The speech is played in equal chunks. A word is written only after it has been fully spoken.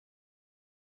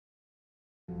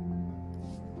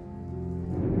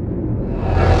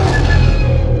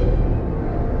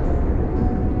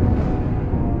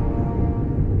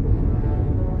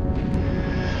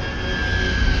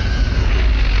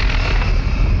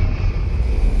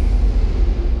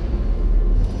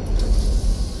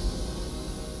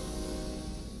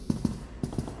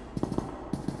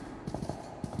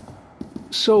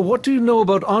So what do you know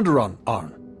about Onderon,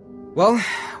 Arn? Well,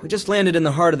 we just landed in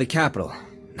the heart of the capital.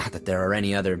 Not that there are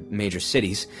any other major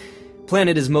cities.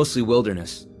 Planet is mostly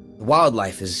wilderness. The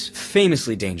wildlife is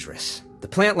famously dangerous. The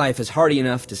plant life is hardy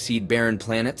enough to seed barren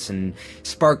planets and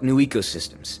spark new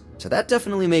ecosystems. So that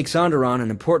definitely makes Onderon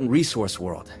an important resource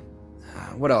world.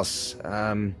 What else?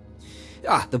 The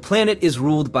planet is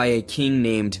ruled by a king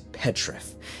named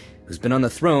Petrif, who's been on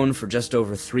the throne for just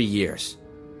over 3 years.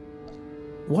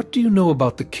 What do you know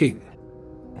about the king?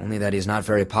 Only that he's not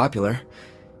very popular.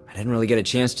 I didn't really get a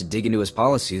chance to dig into his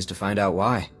policies to find out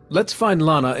why. Let's find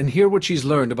Lana and hear what she's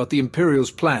learned about the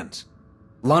Imperial's plans.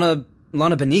 Lana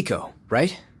Beniko,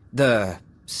 right? The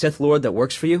Sith Lord that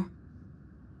works for you?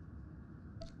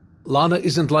 Lana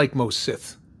isn't like most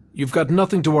Sith. You've got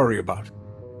nothing to worry about.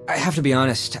 I have to be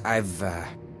honest, I've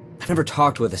never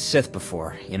talked with a Sith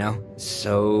before, you know?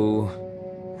 So,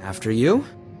 after you?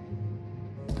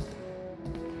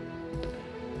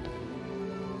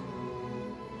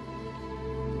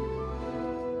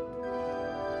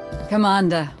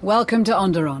 Commander, welcome to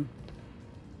Onderon.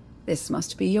 This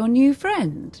must be your new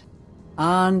friend,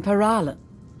 Arn Paralan.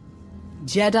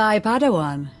 Jedi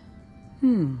Padawan.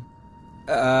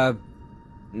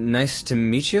 Nice to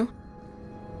meet you?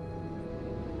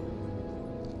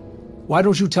 Why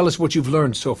don't you tell us what you've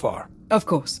learned so far? Of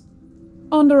course.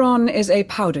 Onderon is a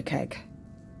powder keg.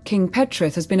 King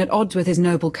Petrith has been at odds with his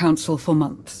noble council for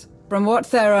months. From what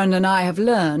Theron and I have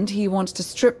learned, he wants to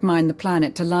strip mine the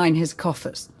planet to line his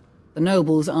coffers. The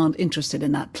nobles aren't interested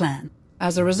in that plan.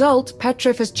 As a result,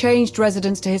 Petrif has changed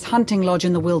residence to his hunting lodge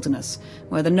in the wilderness,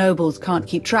 where the nobles can't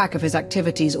keep track of his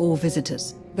activities or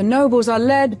visitors. The nobles are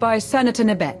led by Senator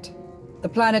Nibet, the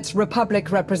planet's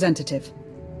Republic representative.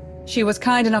 She was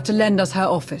kind enough to lend us her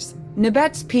office.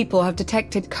 Nibet's people have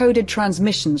detected coded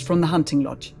transmissions from the hunting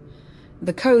lodge.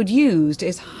 The code used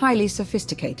is highly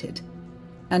sophisticated,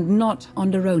 and not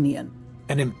Onderonian.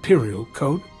 An Imperial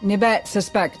code? Nibet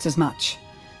suspects as much.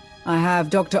 I have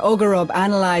Dr. Ogorob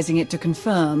analyzing it to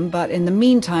confirm, but in the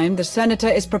meantime, the Senator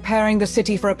is preparing the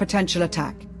city for a potential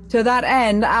attack. To that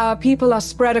end, our people are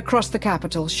spread across the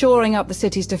capital, shoring up the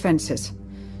city's defenses.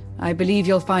 I believe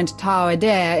you'll find Tau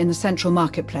Adair in the central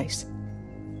marketplace.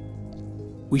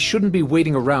 We shouldn't be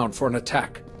waiting around for an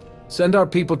attack. Send our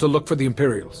people to look for the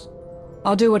Imperials.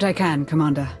 I'll do what I can,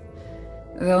 Commander.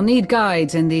 They'll need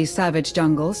guides in these savage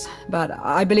jungles, but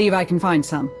I believe I can find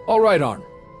some. All right, Arn.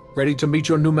 Ready to meet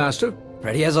your new master?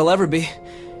 Ready as I'll ever be.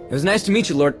 It was nice to meet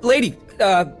you, Lord. Lady,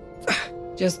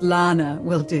 Just Lana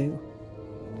will do.